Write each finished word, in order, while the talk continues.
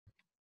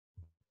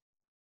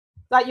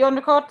That you on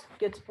record?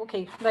 Good,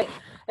 okay, right.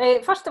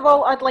 First of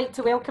all, I'd like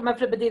to welcome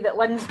everybody that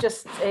Lynn's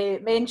just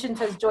mentioned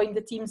has joined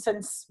the team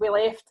since we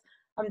left.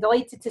 I'm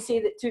delighted to say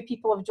that 2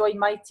 people have joined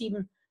my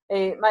team,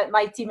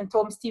 my team and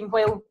Tom's team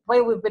while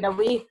we've been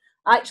away.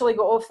 I actually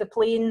got off the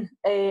plane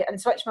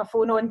and switched my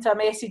phone on to a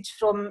message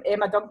from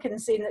Emma Duncan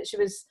saying that she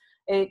was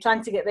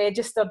trying to get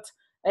registered.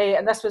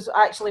 And this was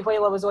actually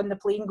while I was on the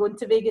plane going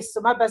to Vegas.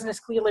 So my business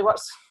clearly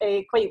works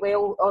quite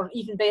well, or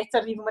even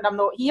better, even when I'm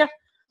not here.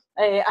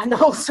 And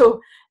also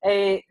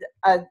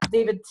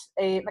David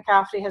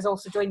McCaffrey has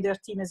also joined our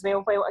team as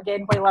well, while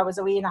I was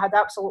away, and I had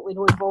absolutely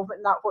no involvement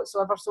in that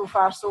whatsoever so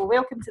far. So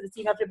welcome to the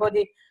team,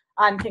 everybody,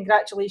 and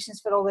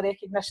congratulations for all the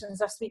recognitions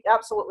this week.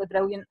 Absolutely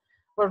brilliant.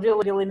 We're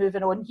really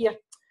moving on here.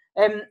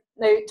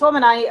 Now, Tom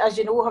and I, as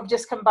you know, have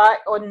just come back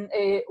on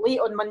late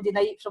on Monday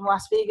night from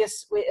Las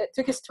Vegas. It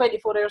took us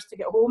 24 hours to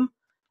get home.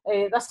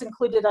 This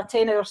included a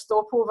 10-hour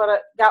stopover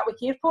at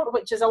Gatwick Airport,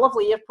 which is a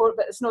lovely airport,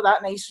 but it's not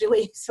that nice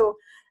really. So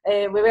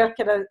we were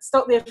kind of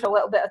stuck there for a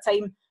little bit of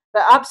time,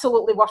 but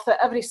absolutely worth it.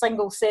 Every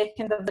single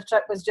second of the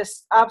trip was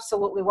just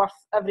absolutely worth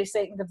every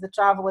second of the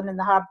travelling and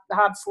the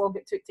hard slog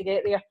it took to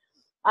get there.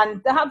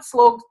 And the hard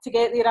slog to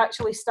get there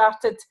actually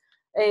started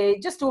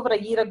just over a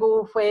year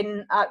ago,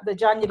 when at the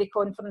January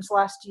conference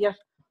last year,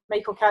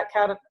 Michael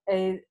Cathcart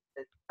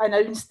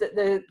announced that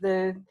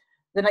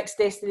the next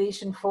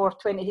destination for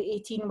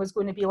 2018 was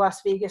going to be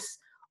Las Vegas,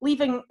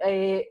 leaving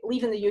the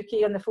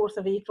UK on the 4th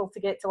of April to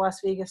get to Las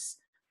Vegas.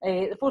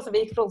 The 4th of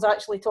April is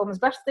actually Tom's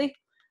birthday,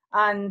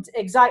 and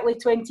exactly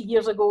 20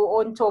 years ago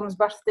on Tom's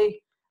birthday,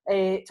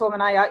 Tom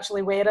and I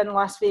actually were in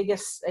Las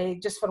Vegas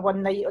just for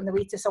one night on the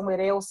way to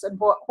somewhere else, and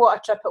what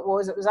a trip it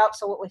was. It was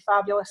absolutely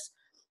fabulous.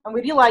 And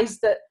we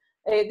realised that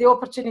the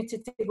opportunity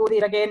to go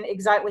there again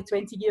exactly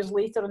 20 years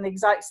later on the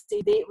exact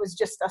same date was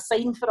just a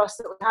sign for us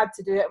that we had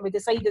to do it, and we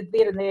decided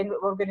there and then that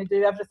we were going to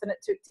do everything it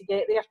took to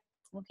get there.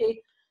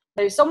 Okay.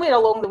 Now, somewhere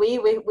along the way,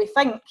 we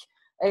think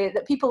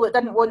that people that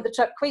didn't want the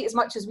trip quite as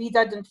much as we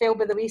did and fell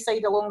by the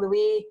wayside along the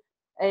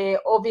way,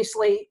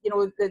 obviously, you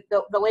know,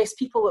 the less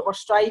people that were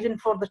striving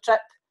for the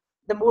trip,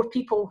 the more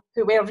people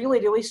who were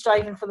really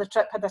striving for the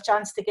trip had a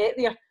chance to get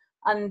there.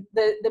 And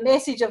the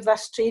message of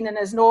this training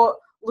is not,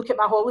 look at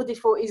my holiday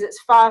photos.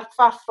 It's far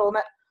from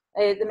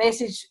it. The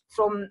message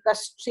from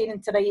this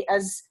training tonight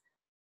is,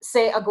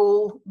 set a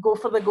goal, go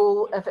for the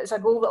goal. If it's a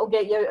goal that will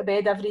get you out of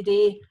bed every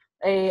day,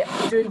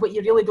 doing what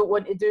you really don't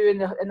want to do in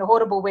the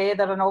horrible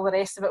weather and all the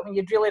rest of it, when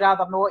you'd really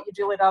rather not, you'd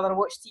really rather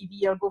watch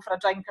TV or go for a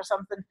drink or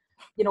something.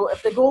 You know,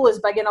 if the goal is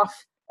big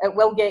enough, it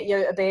will get you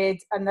out of bed.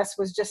 And this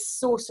was just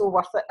so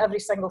worth it. Every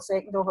single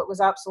second of it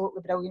was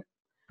absolutely brilliant.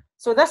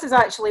 So this is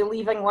actually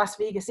leaving Las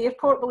Vegas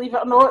Airport, believe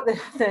it or not.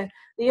 The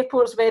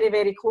airport's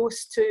very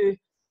close to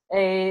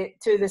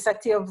the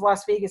city of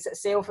Las Vegas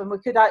itself, and we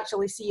could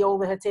actually see all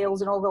the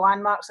hotels and all the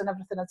landmarks and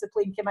everything as the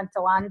plane came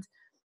into land.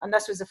 And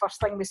this was the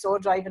first thing we saw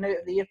driving out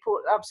of the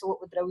airport.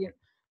 Absolutely brilliant.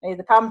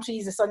 The palm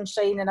trees, the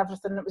sunshine and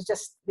everything, it was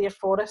just there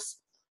for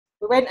us.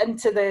 We went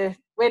into the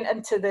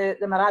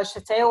Mirage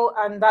Hotel,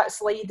 and that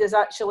slide is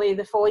actually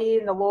the foyer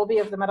and the lobby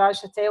of the Mirage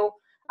Hotel.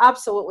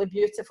 Absolutely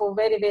beautiful,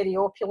 very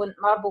opulent,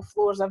 marble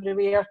floors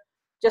everywhere,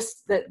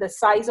 just the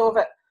size of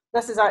it.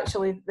 This is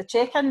actually the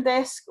check-in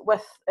desk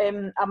with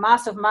a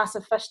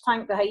massive fish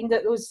tank behind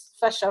it. Those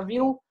fish are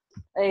real.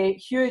 A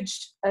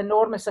huge,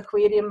 enormous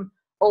aquarium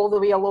all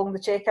the way along the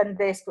check-in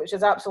desk, which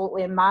is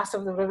absolutely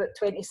massive. There were about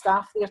 20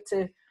 staff there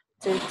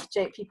to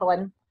check people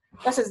in.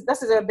 This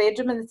is our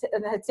bedroom in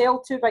the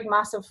hotel. Two big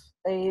massive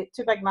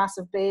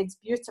beds,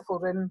 beautiful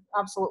room,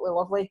 absolutely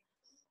lovely,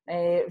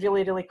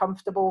 really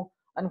comfortable.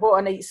 And what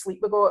a night's sleep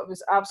we got. It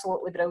was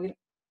absolutely brilliant.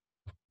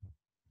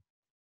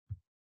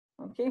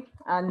 Okay,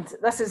 and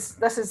this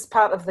is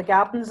part of the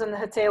gardens in the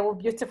hotel.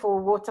 Beautiful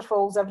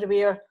waterfalls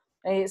everywhere.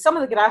 Some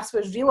of the grass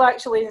was real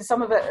actually, and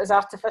some of it is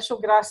artificial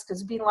grass,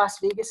 because being Las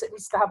Vegas, it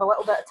needs to have a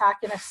little bit of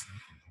tackiness.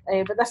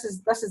 But this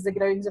is the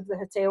grounds of the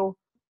hotel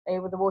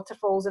with the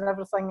waterfalls and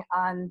everything.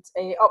 And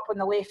up on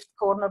the left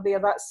corner there,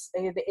 that's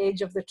the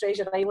edge of the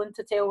Treasure Island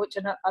Hotel, which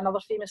is another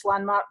famous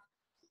landmark.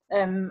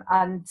 And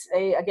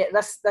I get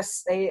this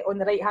on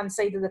the right hand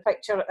side of the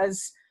picture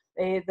is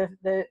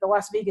the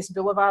Las Vegas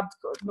Boulevard,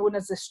 known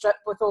as the Strip,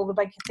 with all the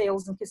big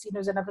hotels and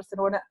casinos and everything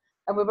on it.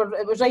 And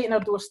it was right in our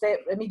doorstep,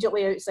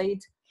 immediately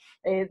outside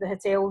the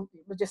hotel.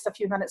 We're just a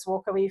few minutes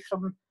walk away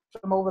from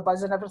all the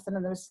buzz and everything,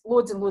 and there was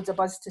loads and loads of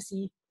buzz to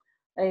see.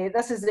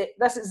 This is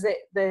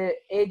the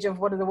edge of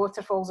one of the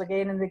waterfalls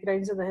again in the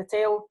grounds of the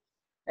hotel.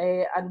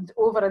 And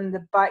over in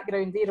the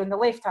background there on the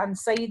left hand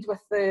side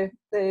with the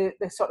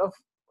sort of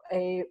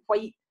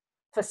white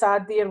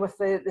facade there with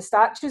the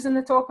statues in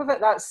the top of it,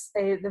 that's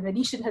the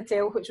Venetian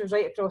Hotel, which was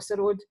right across the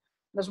road.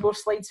 There's more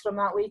slides from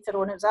that later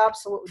on. It was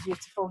absolutely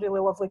beautiful, really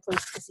lovely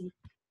place to see.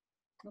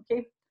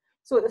 Okay,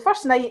 so the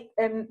first night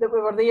that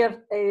we were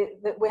there,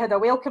 we had a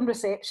welcome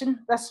reception.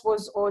 This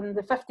was on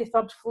the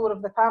 53rd floor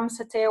of the Palms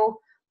Hotel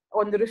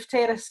on the roof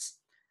terrace.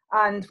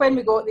 And when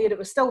we got there, it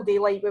was still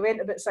daylight. We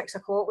went about 6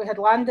 o'clock. We had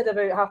landed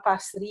about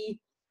 3:30,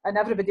 and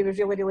everybody was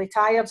really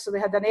tired. So we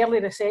had an early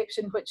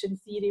reception, which in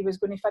theory was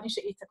going to finish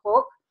at 8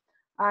 o'clock.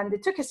 and they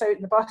took us out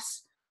in the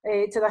bus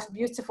to this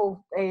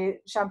beautiful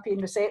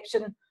champagne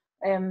reception,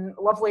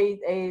 lovely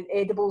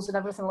edibles and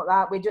everything like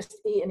that. We just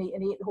ate and ate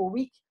and ate the whole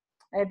week.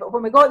 But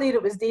when we got there,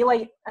 it was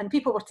daylight, and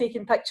people were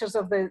taking pictures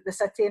of the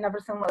city and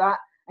everything like that.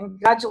 And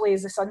gradually,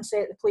 as the sun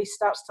set, the place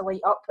starts to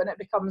light up, and it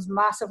becomes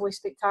massively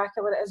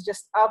spectacular. It is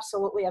just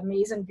absolutely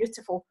amazing,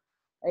 beautiful,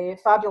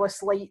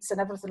 fabulous lights and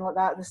everything like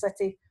that in the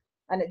city.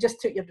 And it just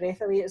took your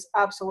breath away. It was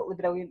absolutely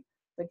brilliant.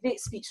 A great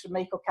speech from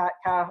Michael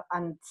Cathcart,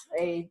 and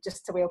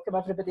just to welcome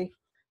everybody.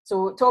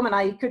 So Tom and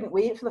I couldn't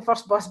wait for the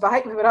first bus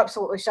back. We were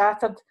absolutely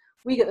shattered.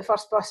 We got the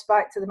first bus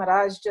back to the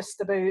Mirage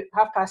just about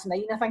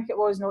 9:30, I think it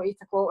was, not 8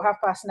 o'clock,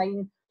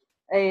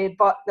 9:30.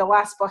 But the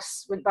last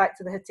bus went back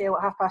to the hotel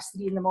at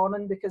 3:30 in the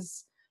morning,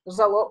 because there's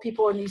a lot of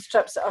people on these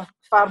trips that are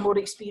far more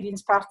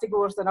experienced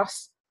partygoers than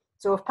us.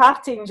 So if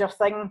partying's your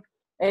thing,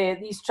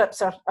 these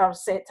trips are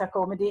set to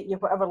accommodate you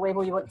whatever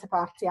level you want to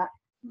party at.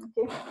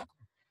 Okay.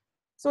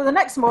 So the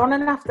next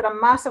morning, after a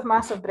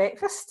massive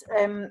breakfast,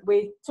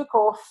 we took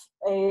off.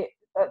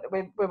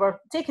 We were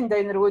taken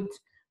down the road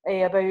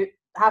about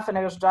half an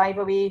hour's drive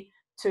away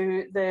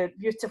to the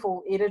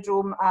beautiful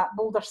aerodrome at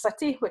Boulder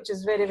City, which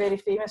is very, very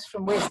famous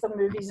from Western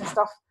movies and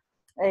stuff,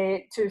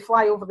 to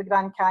fly over the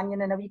Grand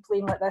Canyon in a wee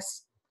plane like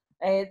this.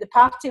 The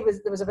party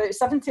there was about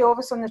 70 of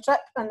us on the trip,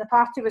 and the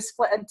party was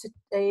split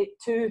into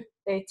two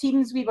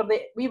teams. We were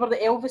the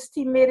Elvis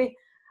team, Mary,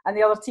 and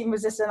the other team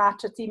was the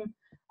Sinatra team.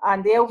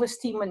 And the Elvis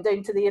team went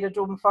down to the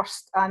aerodrome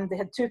first, and they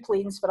had 2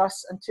 planes for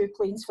us and 2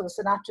 planes for the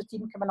Sinatra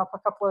team coming up a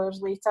couple of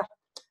hours later.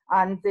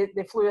 And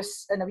they flew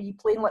us in a wee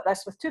plane like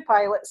this with 2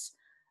 pilots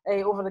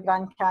over the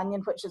Grand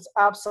Canyon, which is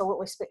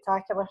absolutely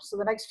spectacular. So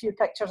the next few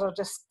pictures are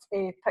just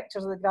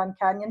pictures of the Grand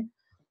Canyon.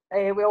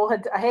 We all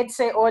had a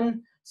headset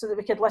on so that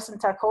we could listen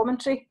to a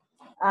commentary.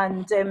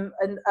 And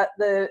at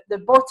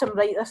the bottom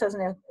right, this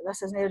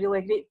isn't really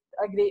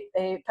a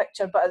great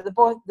picture, but at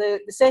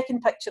the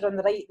second picture on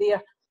the right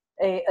there,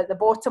 at the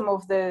bottom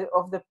of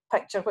the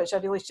picture, which I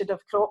really should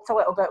have cropped a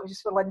little bit, which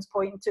is where Lynn's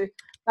pointing to,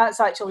 that's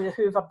actually the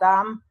Hoover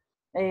Dam,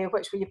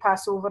 which you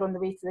pass over on the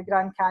way to the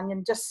Grand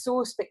Canyon. Just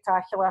so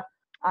spectacular.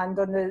 And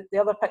on the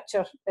other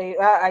picture,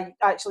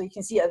 you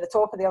can see it at the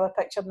top of the other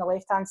picture on the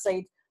left-hand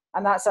side,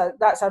 and that's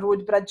a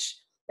road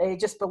bridge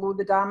just below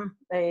the dam.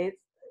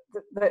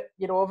 That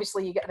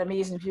obviously you get an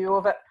amazing view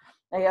of it.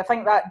 I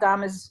think that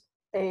dam is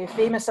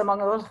famous,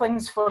 among other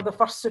things, for the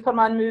first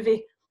Superman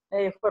movie,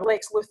 where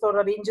Lex Luthor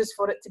arranges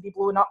for it to be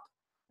blown up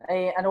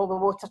and all the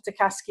water to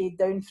cascade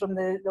down from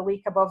the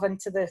lake above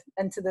into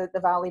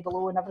the valley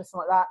below and everything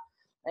like that.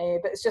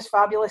 But it's just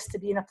fabulous to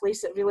be in a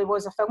place that really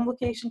was a film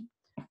location.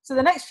 So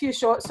the next few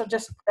shots are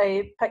just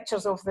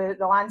pictures of the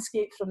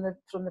landscape from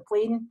the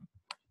plane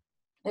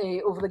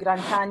over the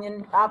Grand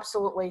Canyon.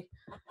 Absolutely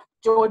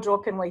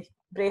jaw-droppingly,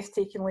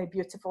 breathtakingly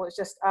beautiful. It's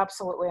just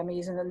absolutely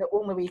amazing, and the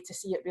only way to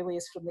see it really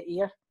is from the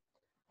air.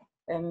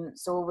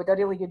 So with a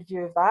really good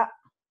view of that.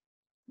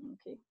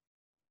 Okay.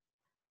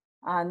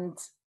 And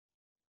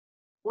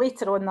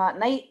later on that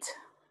night,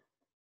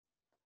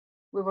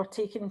 we were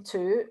taken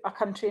to a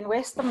country and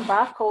western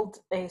bar called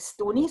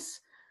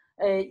Stoney's.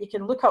 You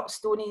can look up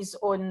Stoney's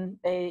on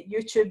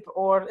YouTube,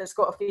 or it's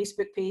got a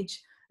Facebook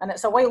page, and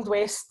it's a Wild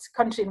West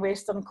country and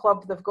western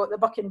club. They've got the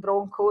Buck and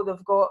Bronco,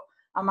 they've got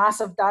a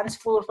massive dance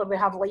floor where they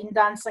have line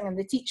dancing, and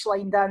they teach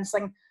line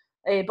dancing,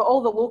 but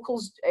all the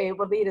locals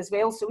were there as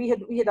well. So we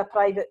had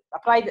a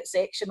private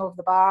section of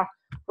the bar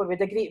where we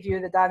had a great view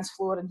of the dance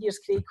floor, and here's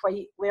Craig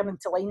White learning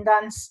to line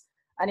dance,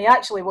 and he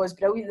actually was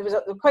brilliant. There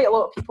was quite a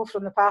lot of people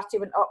from the party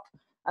went up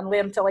and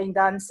learned to line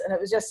dance, and it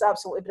was just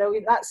absolutely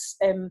brilliant. That's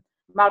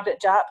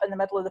Margaret Japp in the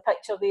middle of the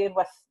picture there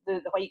with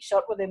the white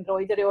shirt with the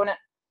embroidery on it,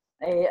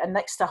 and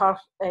next to her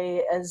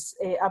is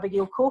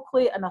Abigail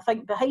Coakley, and I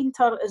think behind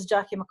her is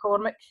Jackie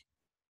McCormick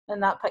in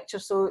that picture.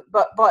 So,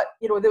 but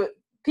the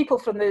people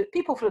from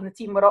the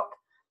team were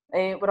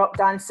up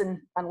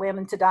dancing and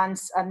learning to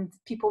dance, and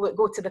people that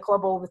go to the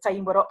club all the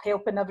time were up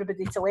helping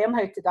everybody to learn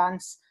how to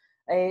dance.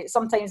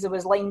 Sometimes there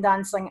was line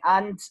dancing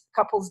and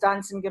couples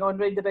dancing going on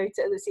round about it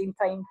at the same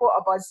time. What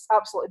a buzz,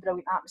 absolutely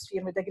brilliant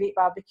atmosphere with a great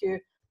barbecue,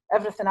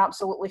 everything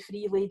absolutely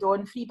free, laid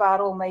on, free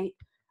bar all night,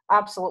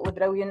 absolutely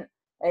brilliant.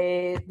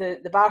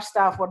 The bar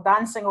staff were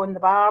dancing on the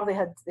bar. They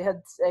had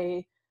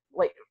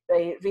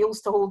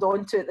rails to hold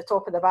on to at the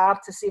top of the bar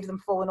to save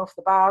them falling off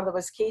the bar. There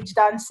was cage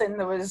dancing,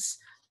 there was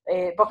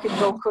buck and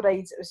bronco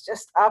rides. It was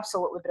just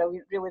absolutely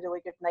brilliant, really,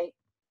 really good night.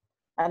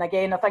 And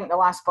again, I think the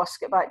last bus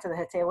got back to the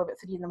hotel about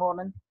 3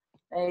 a.m.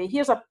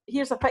 Here's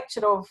a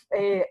picture of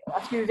a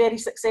few very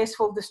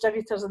successful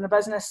distributors in the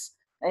business.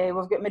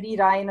 We've got Marie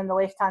Ryan on the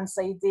left-hand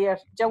side there,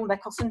 Jill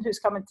Nicholson, who's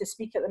coming to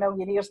speak at the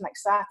Millionaires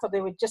next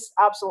Saturday. We just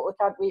absolutely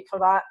can't wait for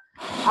that.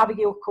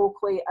 Abigail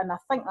Coakley, and I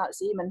think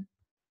that's Eamon.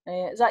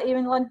 Is that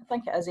Eamon, Lynn? I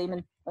think it is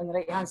Eamon on the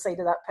right-hand side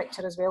of that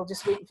picture as well,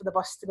 just waiting for the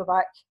bus to go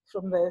back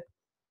from the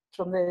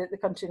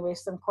Country and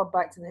Western Club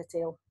back to the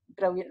hotel.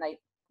 Brilliant night.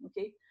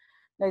 Okay.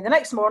 Now, the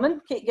next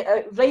morning, Kate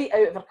got right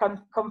out of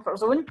her comfort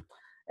zone.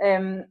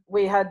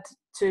 We had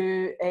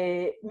to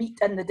meet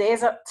in the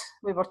desert.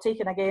 We were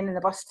taken again in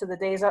the bus to the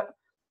desert.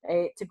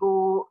 to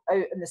go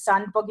out in the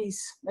sand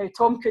buggies. Now,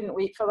 Tom couldn't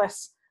wait for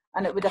this,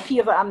 and it would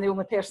appear that I'm the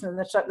only person in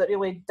the trip that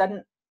really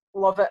didn't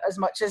love it as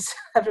much as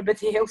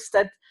everybody else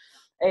did.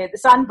 The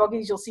sand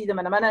buggies, you'll see them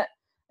in a minute.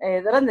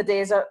 They're in the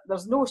desert.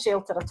 There's no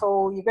shelter at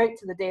all. You go out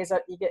to the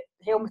desert, you get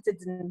helmeted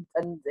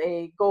and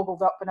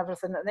goggled up and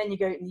everything, and then you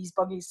go out in these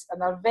buggies,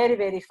 and they're very,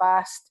 very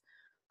fast.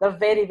 They're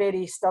very,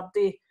 very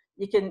sturdy.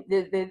 You can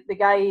the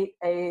guy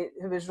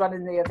who was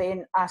running the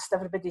event asked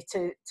everybody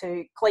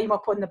to climb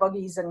up on the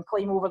buggies and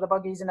climb over the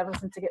buggies and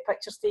everything to get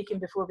pictures taken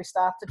before we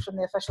started. From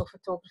the official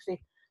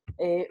photography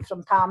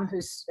from Pam,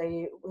 who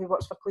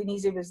works for Clean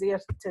Easy, was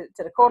there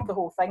to record the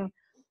whole thing.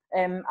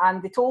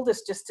 And they told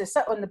us just to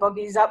sit on the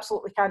buggies,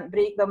 absolutely can't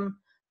break them,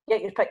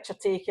 get your picture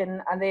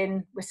taken, and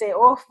then we set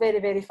off very,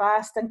 very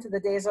fast into the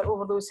desert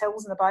over those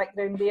hills in the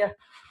background there.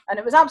 And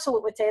it was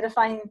absolutely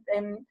terrifying.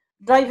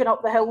 Driving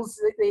up the hills,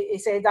 he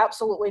said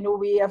absolutely no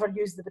way, ever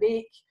use the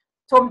brake.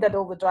 Tom did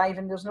all the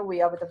driving, there's no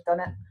way I would have done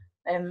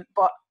it.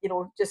 But,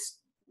 just,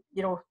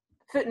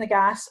 foot in the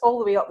gas all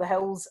the way up the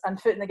hills and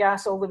foot in the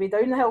gas all the way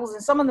down the hills.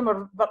 And some of them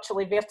are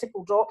virtually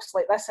vertical drops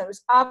like this. And it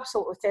was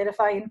absolutely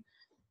terrifying.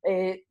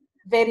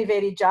 Very,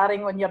 very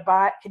jarring on your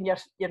back, and you're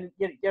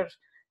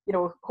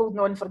holding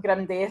on for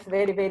grim death.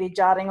 Very, very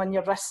jarring on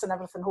your wrists and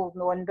everything,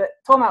 holding on. But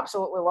Tom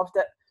absolutely loved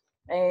it.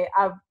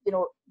 I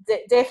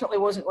definitely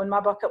wasn't on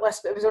my bucket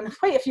list, but it was on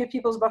quite a few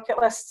people's bucket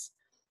lists.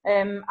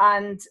 And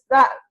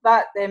that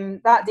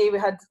day we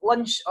had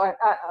lunch at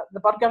the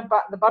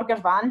burger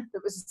van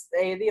that was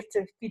there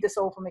to feed us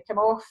all when we came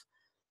off.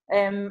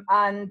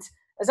 And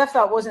as if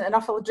that wasn't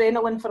enough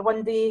adrenaline for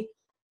one day,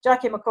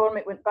 Jackie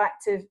McCormick went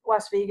back to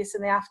Las Vegas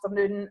in the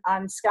afternoon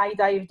and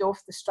skydived off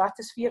the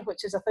stratosphere,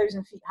 which is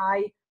 1,000 feet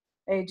high,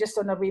 just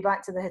on her way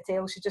back to the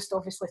hotel. She just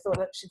obviously thought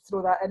that she'd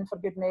throw that in for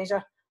good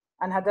measure,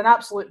 and had an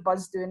absolute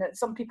buzz doing it.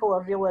 Some people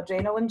are real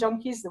adrenaline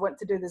junkies. They want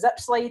to do the zip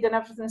slide and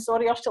everything.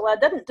 Sorry, Ursula, I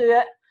didn't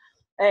do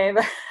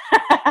it.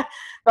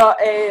 But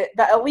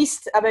at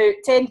least about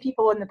 10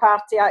 people in the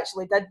party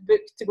actually did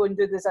book to go and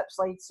do the zip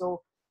slide.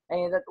 So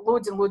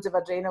loads and loads of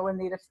adrenaline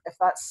there if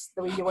that's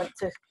the way you want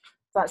to.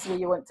 That's the way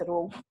you want to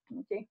roll.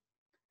 Okay.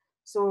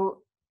 So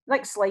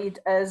next slide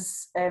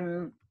is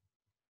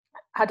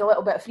had a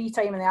little bit of free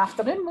time in the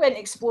afternoon. We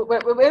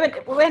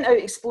went out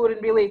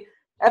exploring really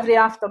every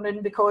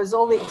afternoon because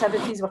all the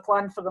activities were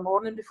planned for the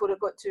morning before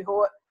it got too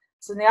hot.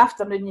 So in the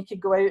afternoon you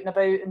could go out and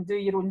about and do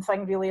your own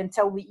thing really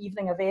until the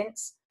evening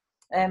events.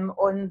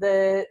 On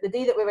the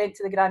day that we went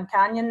to the Grand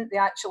Canyon, they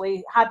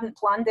actually hadn't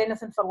planned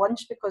anything for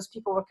lunch because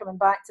people were coming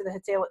back to the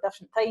hotel at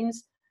different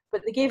times.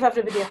 But they gave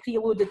everybody a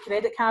preloaded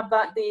credit card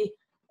that day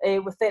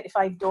with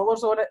 $35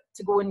 on it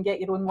to go and get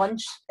your own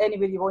lunch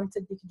anywhere you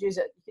wanted. You could use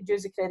it. You could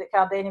use the credit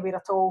card anywhere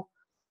at all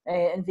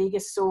in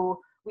Vegas. So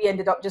we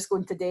ended up just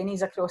going to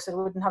Denny's across the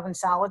road and having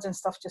salads and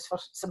stuff just for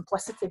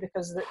simplicity,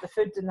 because the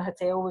food in the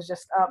hotel was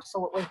just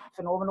absolutely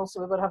phenomenal. So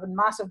we were having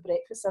massive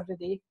breakfasts every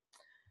day.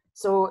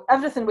 So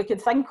everything we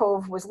could think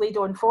of was laid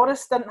on for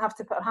us. Didn't have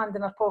to put our hand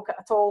in our pocket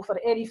at all for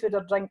any food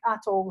or drink at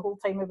all the whole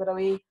time we were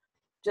away.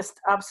 Just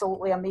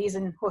absolutely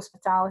amazing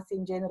hospitality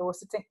and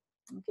generosity.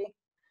 Okay.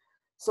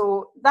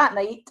 So that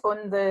night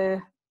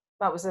that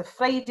was a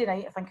Friday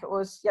night, I think it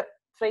was. Yep,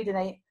 Friday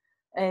night.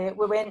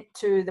 We went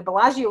to the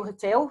Bellagio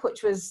Hotel,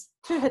 which was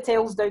 2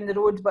 hotels down the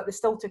road, but they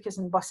still took us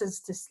in buses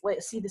to let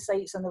us see the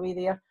sights on the way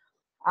there.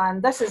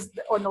 And this is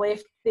on the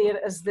left. There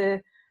is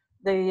the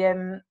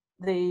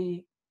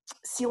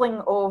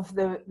ceiling of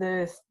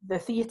the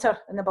theatre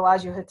in the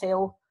Bellagio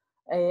Hotel.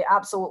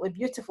 Absolutely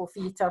beautiful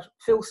theatre,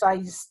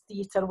 full-size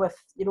theatre with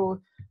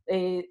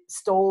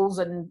stalls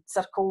and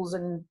circles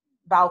and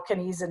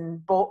balconies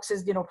and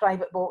boxes,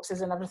 private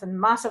boxes and everything.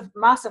 Massive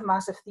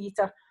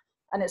theatre,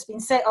 and it's been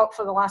set up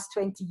for the last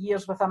 20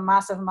 years with a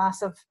massive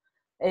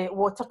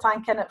water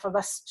tank in it for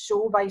this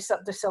show by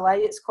Cirque du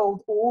Soleil. It's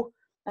called O,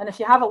 and if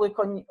you have a look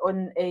on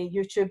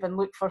YouTube and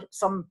look for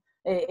some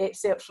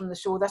excerpts from the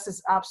show, this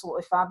is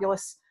absolutely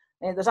fabulous.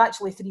 There's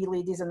actually 3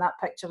 ladies in that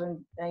picture,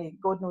 and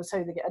God knows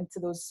how they get into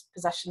those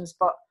positions.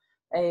 But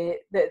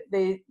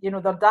they're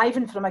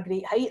diving from a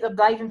great height. They're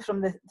diving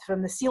from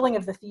the ceiling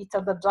of the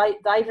theatre. They're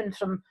diving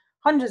from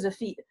hundreds of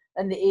feet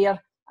in the air,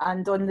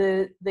 and on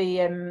the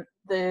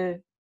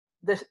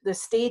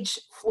stage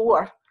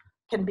floor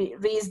can be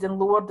raised and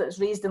lowered. It's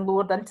raised and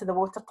lowered into the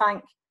water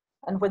tank.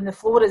 And when the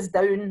floor is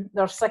down,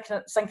 they're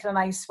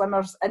synchronized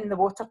swimmers in the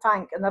water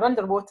tank, and they're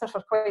underwater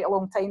for quite a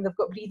long time. They've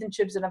got breathing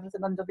tubes and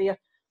everything under there.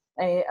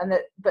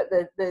 But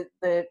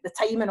the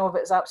timing of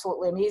it is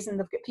absolutely amazing.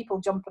 They've got people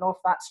jumping off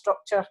that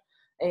structure.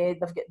 They've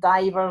got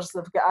divers,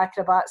 they've got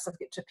acrobats, they've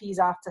got trapeze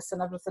artists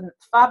and everything.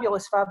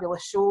 Fabulous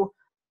show.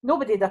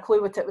 Nobody had a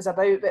clue what it was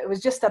about, but it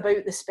was just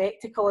about the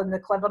spectacle and the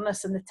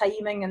cleverness and the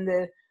timing and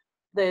the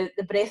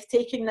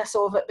breathtakingness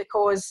of it,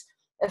 because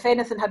if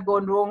anything had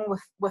gone wrong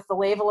with the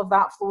level of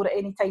that floor at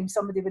any time,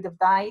 somebody would have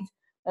died.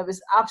 It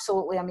was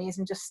absolutely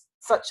amazing. Just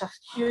such a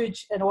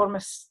huge,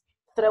 enormous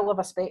thrill of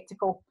a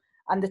spectacle.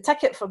 And the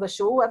ticket for the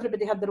show,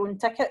 everybody had their own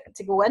ticket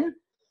to go in.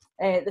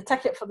 The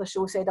ticket for the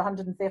show said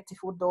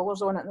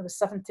 $134 on it, and there was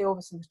 70 of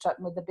us in the trip,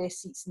 and with the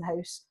best seats in the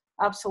house.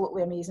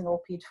 absolutely amazing,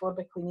 all paid for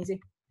by Clean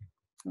Easy.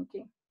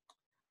 Okay.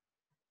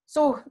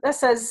 So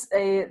this is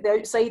the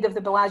outside of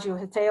the Bellagio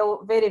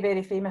Hotel, very,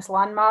 very famous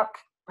landmark,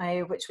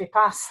 which we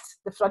passed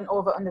the front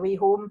of it on the way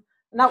home.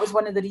 And that was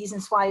one of the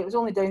reasons why it was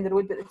only down the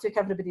road, but they took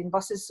everybody in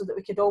buses so that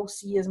we could all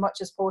see as much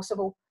as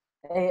possible.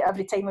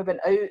 Every time we went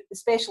out,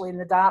 especially in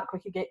the dark, we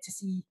could get to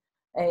see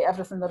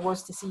everything there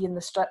was to see in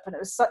the Strip. And it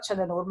was such an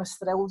enormous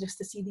thrill just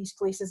to see these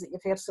places that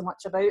you've heard so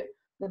much about.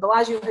 The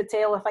Bellagio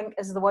Hotel, I think,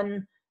 is the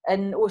one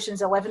in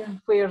Ocean's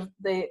 11 where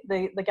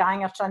the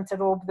gang are trying to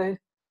rob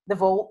the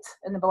vault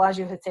in the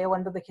Bellagio Hotel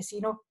under the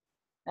casino.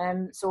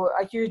 So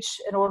a huge,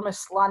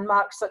 enormous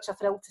landmark, such a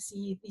thrill to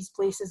see these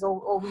places,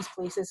 all these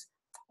places.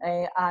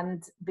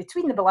 And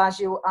between the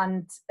Bellagio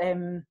and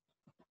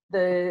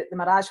the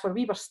Mirage where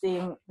we were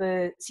staying,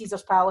 the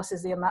Caesar's Palace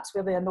is there, and that's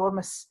where the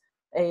enormous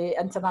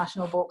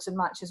international boxing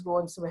matches go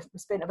on. So we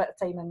spent a bit of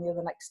time in there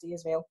the next day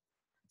as well.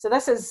 So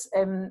this is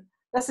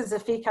the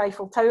fake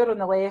Eiffel Tower on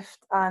the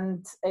left,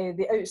 and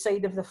the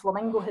outside of the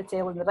Flamingo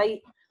Hotel on the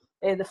right.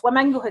 The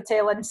Flamingo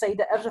Hotel,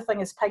 inside it, everything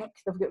is pink.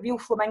 They've got real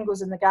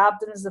flamingos in the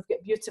gardens. They've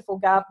got beautiful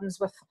gardens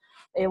with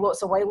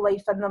lots of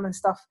wildlife in them and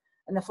stuff.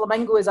 And the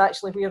Flamingo is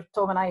actually where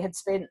Tom and I had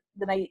spent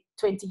the night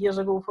 20 years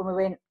ago when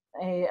we went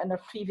on our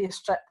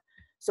previous trip.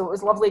 So it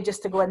was lovely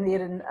just to go in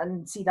there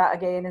and see that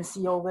again and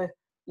see all the,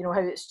 you know,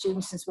 how it's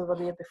changed since we were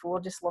there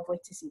before. Just lovely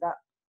to see that.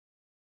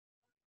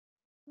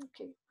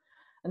 Okay.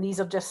 And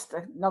these are just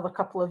another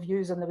couple of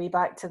views on the way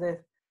back to the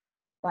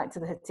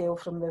hotel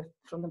from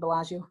the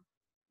Bellagio.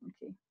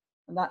 Okay.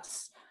 And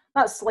that's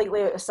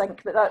slightly out of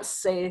sync, but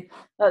that's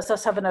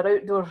us having our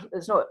outdoor.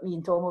 It's not me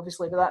and Tom,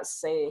 obviously, but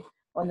that's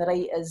on the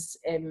right is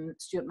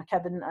Stuart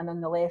McKibben, and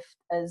on the left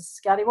is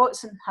Gary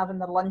Watson having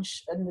their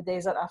lunch in the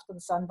desert after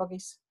the sand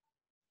buggies.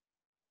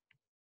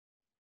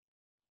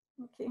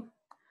 Okay.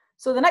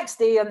 So the next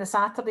day on the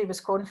Saturday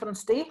was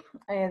conference day.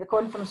 The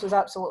conference was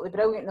absolutely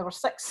brilliant. There were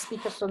 6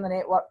 speakers from the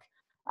network,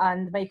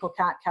 and Michael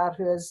Katcar,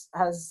 who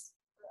has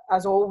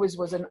as always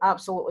was in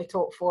absolutely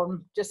top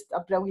form. Just a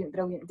brilliant,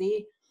 brilliant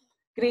day.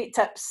 Great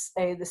tips.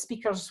 The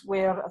speakers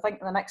were, I think,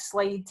 in the next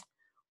slide,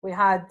 we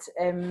had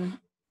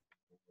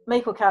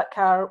Michael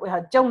Katcar, we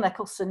had Jill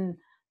Nicholson,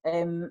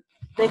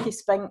 Becky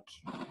Spink,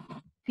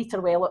 Peter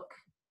Wellock,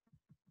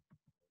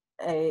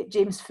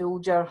 James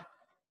Folger,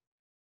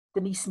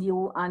 Denise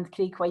Neal and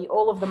Craig White,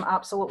 all of them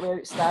absolutely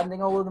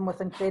outstanding, all of them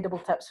with incredible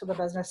tips for the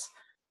business.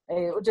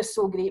 We're just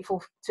so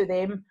grateful to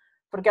them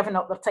for giving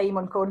up their time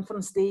on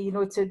conference day, you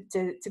know, to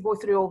go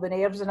through all the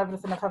nerves and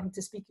everything of having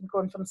to speak in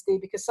conference day,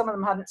 because some of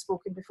them hadn't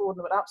spoken before and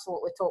they were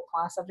absolutely top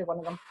class, every one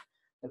of them.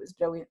 It was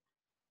brilliant.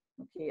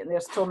 Okay, and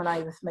there's Tom and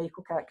I with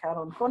Michael Katcar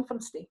on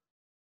conference day.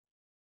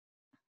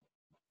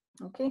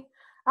 Okay,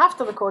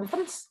 after the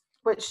conference,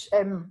 which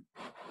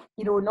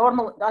you know,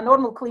 a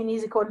normal Clean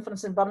Easy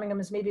conference in Birmingham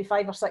is maybe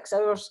 5 or 6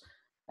 hours.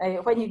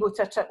 When you go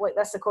to a trip like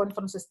this, the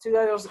conference is 2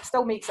 hours. It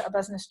still makes it a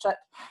business trip,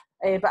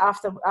 but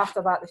after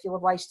that, they feel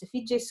obliged to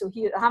feed you. So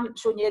here, I haven't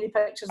shown you any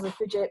pictures of the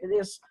food yet, but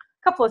there's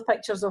a couple of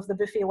pictures of the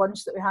buffet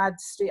lunch that we had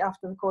straight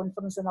after the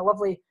conference, and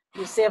it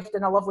was served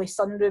in a lovely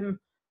sunroom,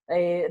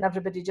 and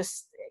everybody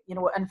just, you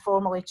know,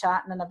 informally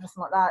chatting and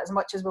everything like that. As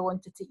much as we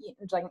wanted to eat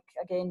and drink,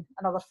 again,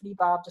 another free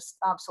bar, just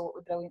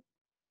absolutely brilliant.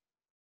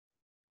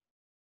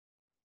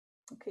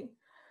 Okay,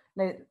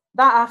 now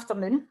that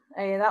afternoon,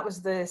 that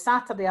was the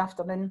Saturday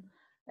afternoon.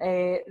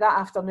 That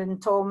afternoon,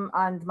 Tom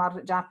and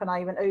Margaret Japp and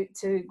I went out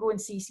to go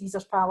and see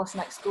Caesar's Palace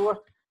next door.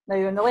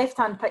 Now, on the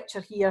left-hand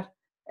picture here,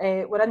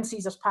 we're in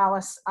Caesar's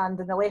Palace, and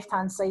on the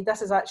left-hand side,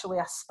 this is actually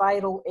a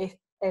spiral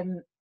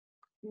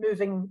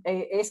moving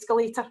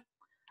escalator.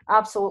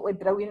 Absolutely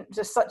brilliant.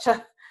 Just such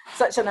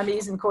an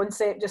amazing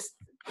concept. Just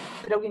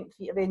brilliant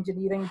feat of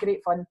engineering.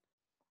 Great fun.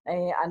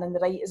 And on the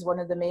right is one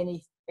of the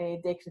many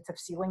decorative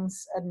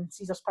ceilings in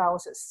Caesar's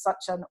Palace. It's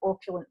such an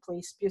opulent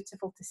place.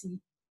 Beautiful to see.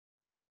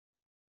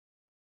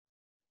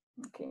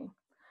 Okay.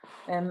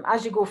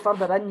 As you go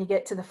further in, you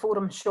get to the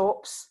Forum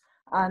shops,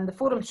 and the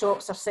Forum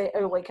shops are set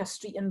out like a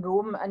street in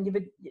Rome, and you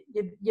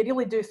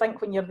really do think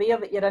when you're there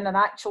that you're in an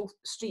actual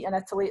street in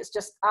Italy. It's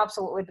just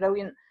absolutely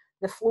brilliant.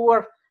 The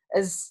floor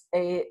is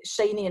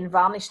shiny and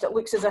varnished. It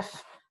looks as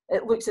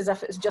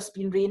if it's just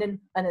been raining,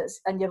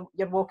 and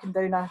you're walking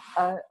down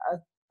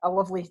a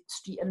lovely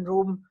street in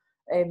Rome.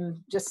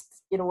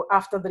 Just, you know,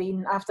 after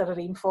a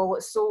rainfall,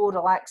 it's so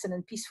relaxing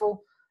and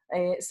peaceful.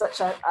 It's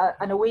such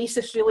an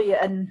oasis really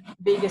in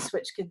Vegas,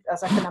 which could,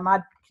 as a kind of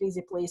mad,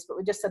 crazy place. But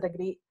we just had a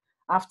great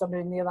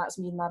afternoon there. That's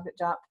me and Margaret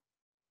Japp.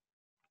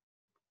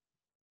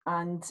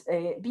 And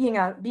being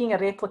a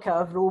replica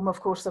of Rome,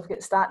 of course, they've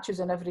got statues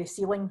on every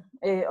ceiling,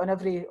 on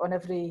every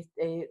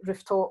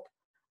rooftop,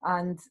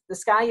 and the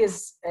sky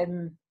is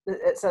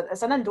it's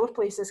an indoor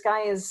place. The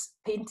sky is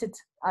painted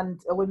and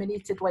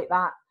illuminated like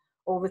that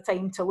all the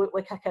time to look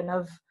like a kind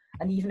of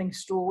an evening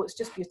stroll. It's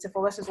just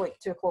beautiful. This is like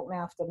 2 o'clock in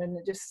the afternoon.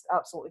 It's just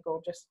absolutely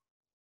gorgeous.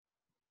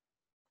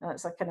 And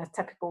it's a kind of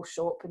typical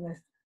shop in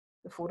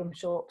the Forum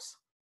shops,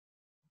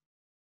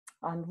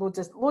 and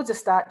loads of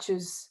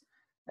statues.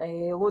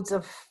 loads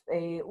of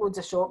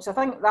shops. I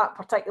think that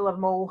particular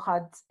mall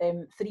had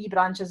 3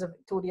 branches of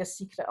Victoria's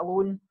Secret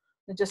alone.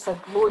 They just had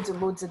loads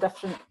and loads of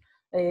different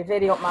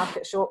very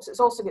upmarket shops. It's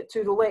also got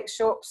 2 Rolex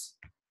shops.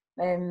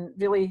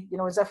 Really, you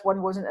know, as if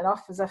one wasn't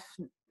enough, as if,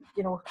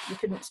 you know, you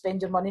couldn't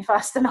spend your money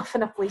fast enough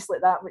in a place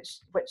like that, which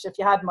if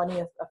you had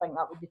money, I think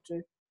that would be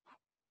true.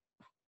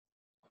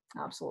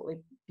 Absolutely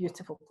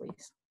beautiful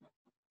place.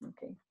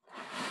 Okay.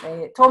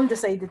 Tom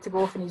decided to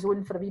go off on his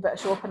own for a wee bit of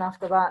shopping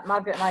after that.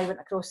 Margaret and I went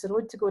across the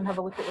road to go and have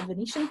a look at the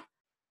Venetian.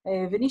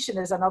 Venetian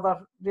is another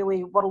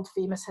really world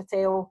famous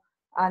hotel,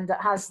 and it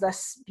has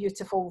this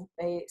beautiful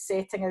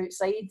setting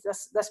outside.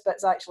 This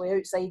bit's actually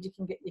outside.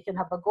 You can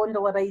have a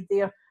gondola ride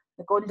there.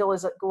 The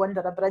gondolas that go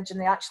under a bridge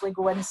and they actually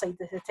go inside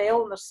the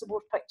hotel, and there's some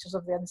more pictures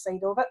of the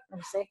inside of it in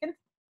a second.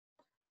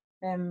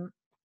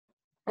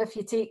 If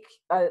you take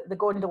the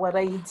gondola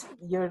ride,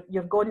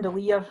 your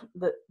gondolier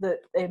that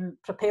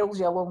propels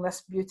you along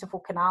this beautiful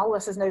canal.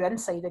 This is now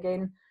inside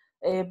again,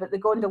 but the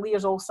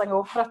gondoliers all sing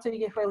opera to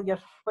you while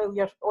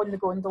you're on the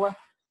gondola.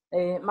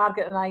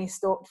 Margaret and I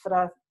stopped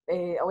for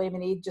a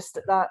lemonade just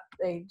at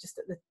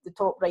the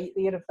top right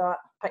there of that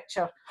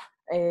picture.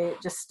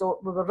 Just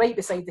stopped. We were right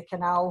beside the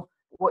canal,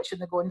 watching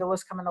the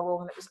gondolas coming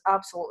along, and it was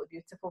absolutely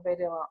beautiful,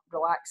 very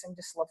relaxing,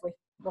 just lovely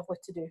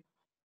to do.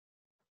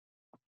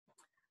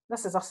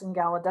 This is us in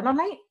gala dinner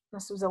night.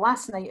 This was the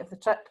last night of the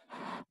trip,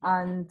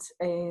 and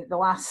the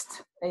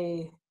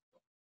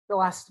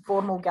last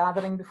formal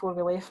gathering before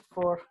we left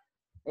for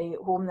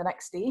home the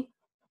next day.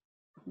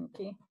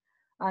 Okay,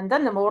 and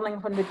in the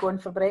morning when we'd gone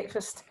for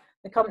breakfast,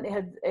 the company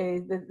had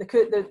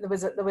there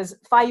was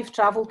 5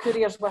 travel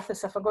couriers with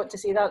us. I forgot to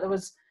say that. There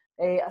was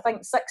I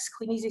think 6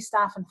 Clean Easy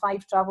staff and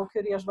 5 travel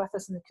couriers with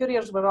us, and the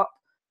couriers were up,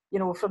 you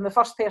know, from the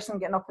first person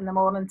getting up in the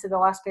morning to the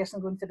last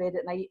person going to bed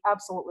at night.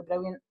 Absolutely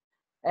brilliant.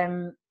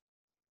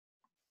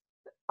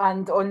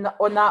 And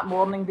on that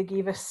morning, they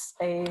gave us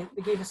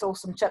all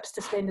some chips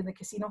to spend in the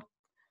casino.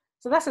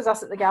 So this is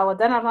us at the gala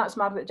dinner. That's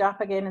Margaret Japp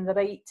again on the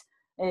right,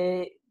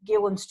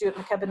 Gail and Stuart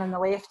McKibben on the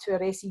left, who are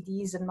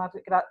SEDs and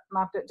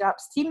Margaret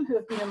Japp's team, who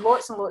have been in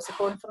lots and lots of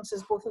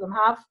conferences. Both of them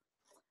have.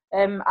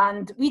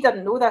 And we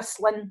didn't know this,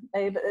 Lynn,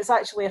 but it's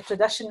actually a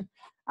tradition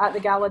at the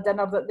gala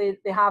dinner that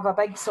they have a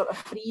big sort of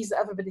frieze that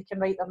everybody can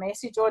write their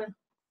message on.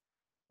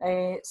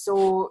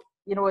 So,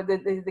 you know,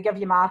 they give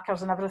you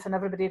markers and everything.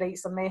 Everybody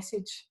writes their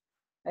message.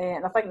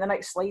 And I think the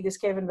next slide is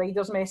Kevin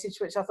Ryder's message,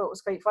 which I thought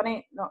was quite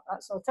funny. No,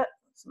 that's not it.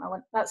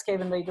 That's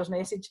Kevin Ryder's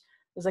message.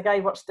 There's a guy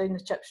who works down the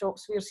chip shop,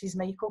 swears he's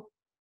Michael.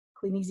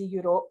 Clean Easy,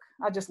 you rock.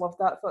 I just loved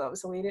that. I thought that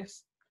was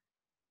hilarious.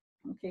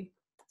 Okay,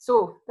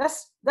 so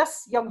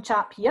this young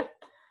chap here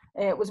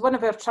was one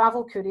of our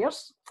travel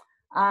couriers.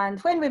 And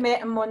when we met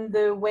him on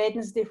the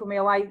Wednesday when we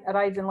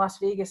arrived in Las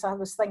Vegas, I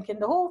was thinking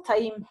the whole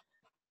time,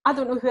 I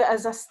don't know who it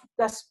is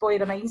this boy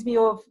reminds me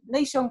of.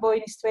 Nice young boy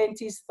in his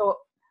 20s, thought,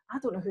 I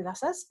don't know who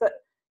this is, but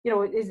you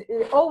know,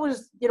 it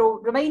always, you know,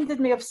 reminded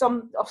me of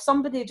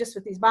somebody just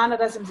with his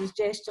mannerisms, his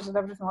gestures and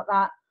everything like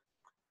that.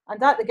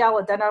 And at the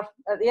gala dinner,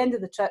 at the end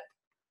of the trip,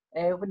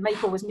 when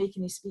Michael was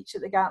making his speech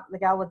at the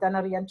gala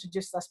dinner, he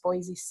introduced this boy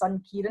as his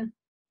son, Kieran.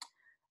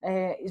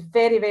 He's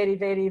very, very,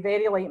 very,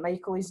 very like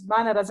Michael. His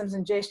mannerisms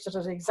and gestures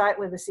are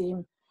exactly the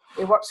same.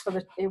 He works for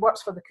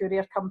the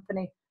courier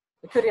company.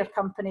 The courier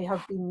company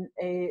have been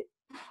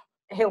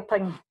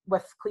helping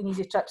with Clean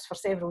Easy trips for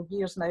several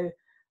years now.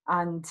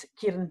 And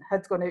Kieran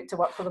had gone out to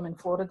work for them in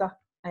Florida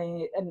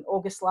in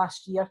August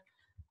last year,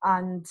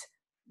 and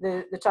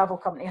the travel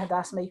company had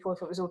asked Michael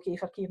if it was okay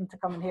for Kieran to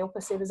come and help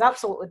us. It was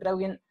absolutely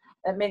brilliant.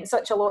 It meant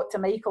such a lot to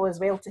Michael as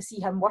well to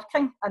see him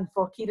working, and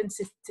for Kieran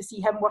to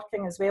see him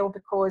working as well,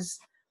 because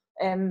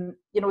you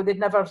know, they'd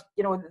never,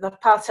 you know, their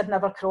paths had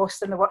never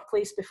crossed in the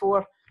workplace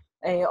before.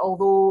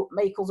 Although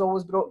Michael's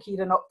always brought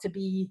Kieran up to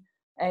be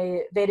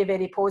very,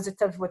 very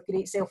positive, with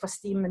great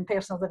self-esteem and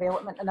personal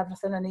development and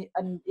everything,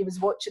 and he was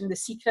watching The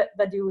Secret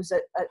videos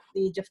at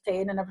the age of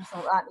 10 and everything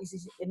like that.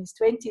 He's in his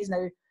 20s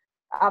now.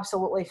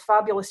 Absolutely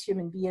fabulous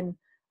human being,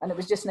 and it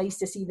was just nice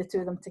to see the two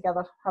of them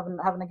together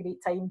having a great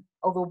time,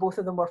 although both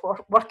of them were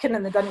working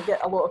and they didn't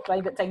get a lot of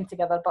private time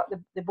together, but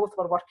they both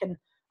were working,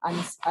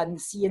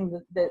 and seeing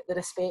the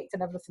respect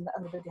and everything that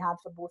everybody had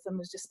for both of them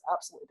was just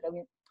absolutely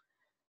brilliant.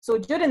 So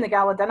during the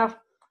gala dinner,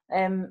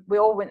 we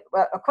all went,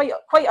 quite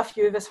a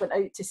few of us went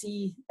out to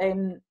see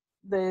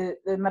the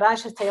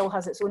Mirage Hotel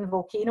has its own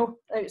volcano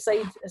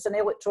outside. It's an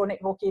electronic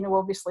volcano,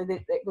 obviously,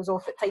 that goes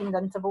off at timed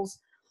intervals,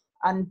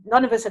 and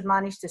none of us had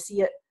managed to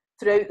see it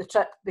throughout the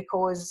trip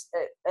because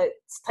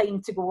it's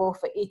timed to go off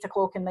at 8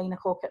 o'clock and 9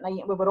 o'clock at night,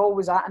 and we were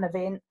always at an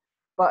event.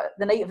 But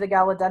the night of the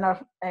gala dinner,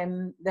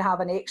 they have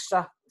an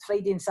extra,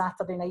 Friday and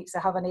Saturday nights, they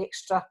have an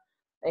extra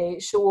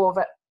show of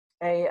it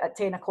at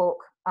 10 o'clock,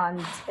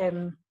 and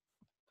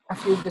a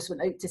few of us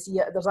went out to see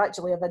it. There's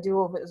actually a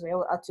video of it as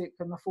well that I took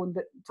with my phone,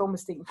 but Tom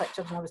was taking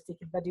pictures and I was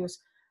taking videos,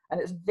 and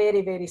it's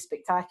very, very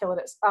spectacular.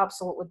 It's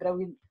absolutely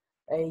brilliant.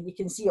 You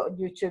can see it on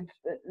YouTube.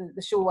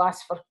 The show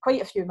lasts for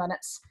quite a few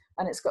minutes,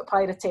 and it's got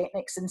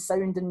pyrotechnics and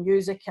sound and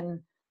music and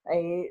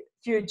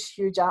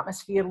huge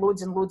atmosphere.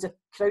 Loads and loads of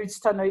crowds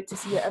turn out to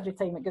see it every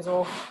time it goes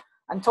off.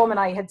 And Tom and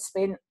I had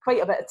spent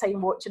quite a bit of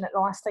time watching it the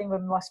last time we were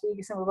in Las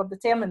Vegas, and we were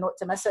determined not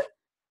to miss it.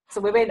 So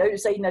we went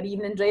outside in our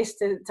evening dress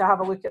to have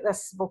a look at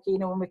this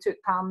volcano, and we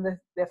took Pam,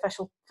 the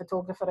official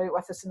photographer, out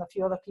with us, and a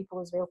few other people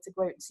as well, to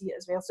go out and see it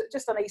as well. So it's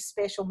just a nice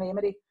special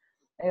memory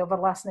of our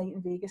last night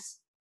in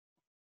Vegas.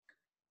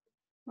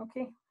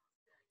 Okay,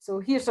 so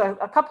here's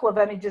a couple of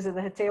images of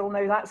the hotel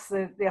now. That's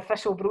the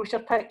official brochure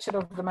picture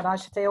of the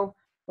Mirage Hotel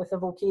with the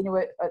volcano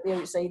at the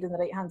outside on the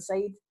right-hand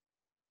side,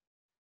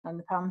 and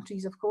the palm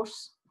trees, of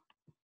course.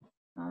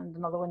 And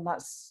another one,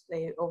 that's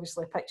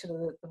obviously a picture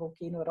of the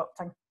volcano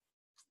erupting.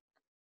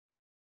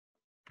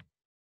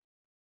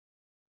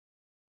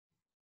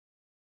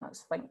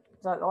 That's, I think,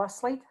 is that the last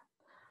slide?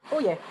 Oh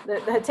yeah, the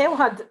hotel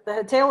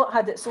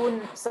had its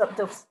own Cirque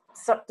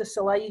du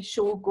Soleil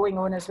show going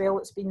on as well.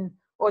 It's been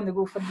on the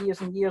go for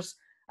years and years.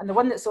 And the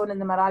one that's on in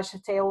the Mirage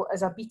Hotel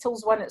is a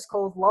Beatles one. It's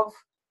called Love,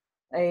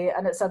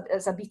 and it's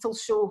a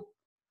Beatles show.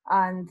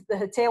 And the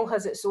hotel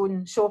has its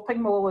own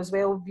shopping mall as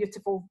well,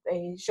 beautiful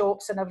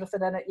shops and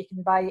everything in it. You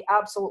can buy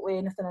absolutely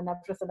anything and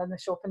everything in the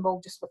shopping mall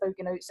just without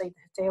going outside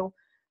the hotel.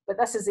 But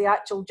this is the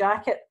actual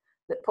jacket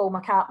that Paul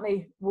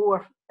McCartney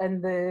wore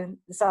in the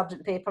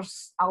Sgt.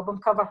 Pepper's album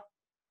cover.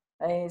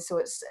 So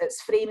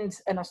it's framed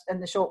in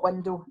the shop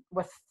window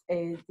with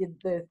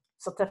the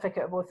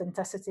certificate of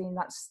authenticity, and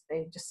that's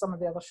just some of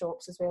the other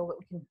shops as well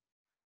that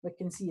we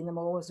can see in the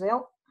mall as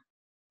well.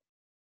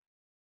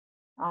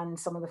 And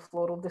some of the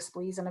floral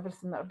displays and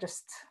everything that are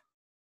just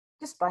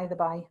by the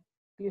by.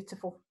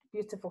 Beautiful,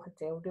 beautiful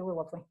hotel, really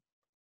lovely.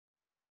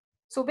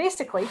 So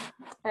basically,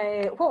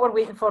 what we're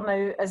waiting for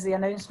now is the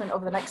announcement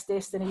of the next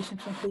destination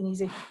from Clean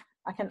Easy.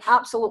 I can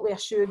absolutely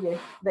assure you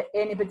that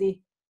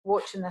anybody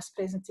watching this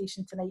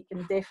presentation tonight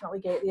can definitely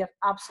get there.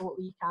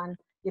 Absolutely you can.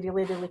 You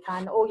really, really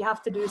can. All you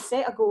have to do is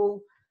set a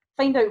goal,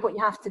 find out what you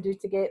have to do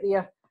to get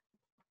there,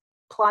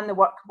 plan the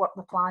work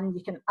the plan.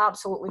 You can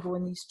absolutely go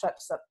on these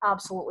trips. They're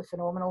absolutely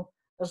phenomenal.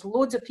 There's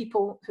loads of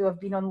people who have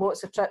been on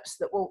lots of trips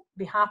that will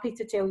be happy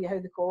to tell you how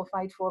they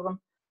qualified for them.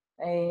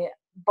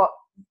 But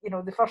you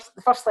know, the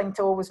first thing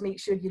to always make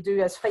sure you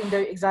do is find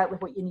out exactly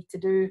what you need to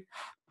do.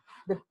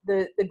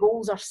 The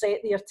goals are set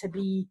there to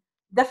be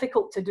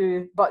difficult to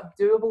do but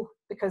doable,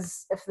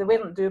 because if they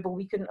weren't doable,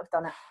 we couldn't have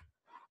done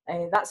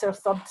it. That's our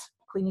third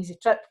Clean Easy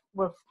trip.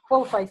 We're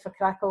qualified for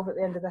Krakow at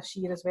the end of this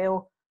year as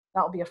well.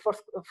 That'll be our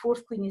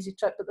fourth Clean Easy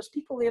trip. But there's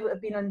people there that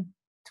have been on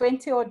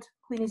 20 odd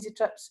Clean Easy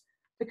trips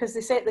because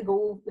they set the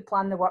goal, they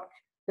plan the work,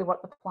 they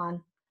work the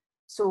plan.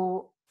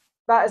 So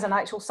that is an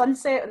actual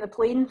sunset on the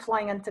plane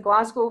flying into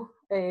Glasgow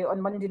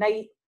on Monday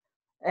night,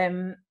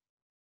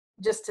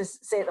 just to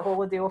set the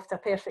holiday off to a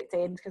perfect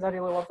end, because I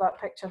really love that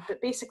picture.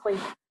 But basically,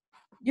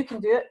 you can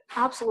do it.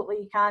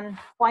 Absolutely you can.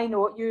 Why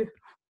not you?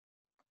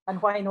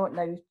 And why not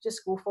now?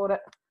 Just go for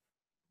it.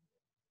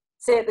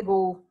 Set the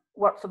goal,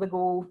 work for the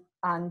goal,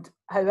 and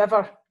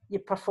however you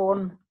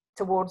perform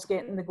towards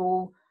getting the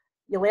goal,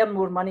 you'll earn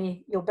more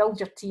money, you'll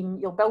build your team,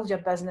 you'll build your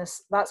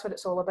business. That's what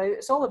it's all about.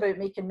 It's all about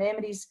making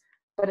memories,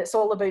 but it's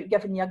all about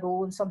giving you a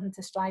goal and something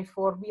to strive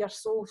for. We are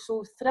so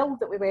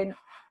thrilled that we went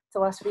to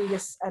Las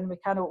Vegas, and we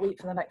cannot wait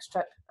for the next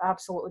trip.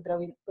 Absolutely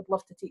brilliant. Would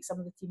love to take some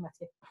of the team with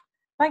you.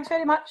 Thanks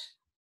very much.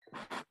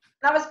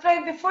 That was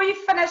brilliant. Before you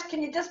finish,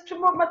 can you just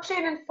promote my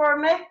training for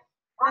me?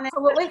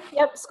 Absolutely.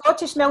 Yep.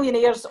 Scottish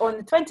Millionaires on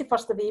the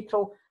 21st of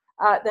April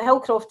at the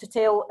Hillcroft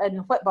Hotel in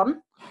Whitburn.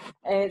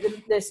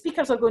 The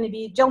speakers are going to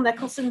be Jill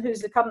Nicholson, who's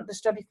the current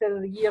distributor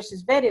of the year.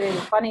 She's very, very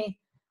funny.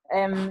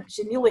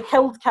 She nearly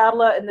killed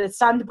Carla in the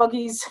sand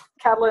buggies.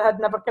 Carla had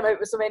never come out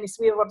with so many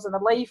swear words in her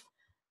life,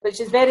 but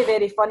she's very,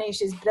 very funny.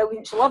 She's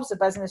brilliant. She loves the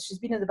business. She's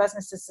been in the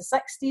business since the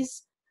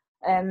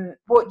 60s.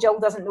 What Jill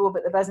doesn't know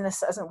about the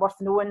business isn't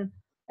worth knowing.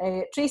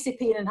 Tracy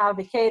Payne and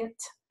Harvey Kent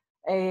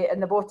in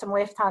the bottom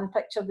left-hand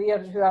picture there,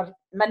 who are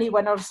mini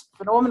winners,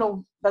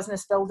 phenomenal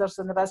business builders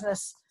in the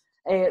business.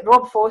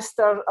 Rob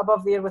Foster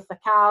above there with the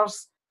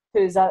cars,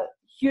 who's a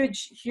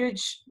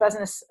huge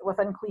business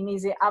within Clean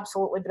Easy,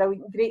 absolutely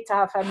brilliant. Great to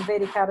have him,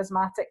 very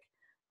charismatic.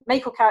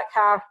 Michael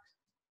Carr,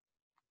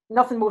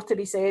 nothing more to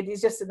be said.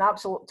 He's just in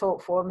absolute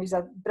top form. He's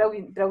a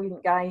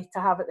brilliant guy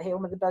to have at the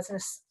helm of the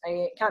business.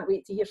 Can't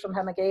wait to hear from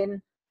him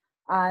again.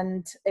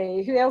 And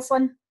who else,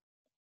 Lynn?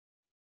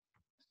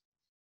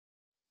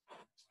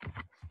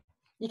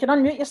 You can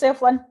unmute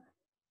yourself, Lynn.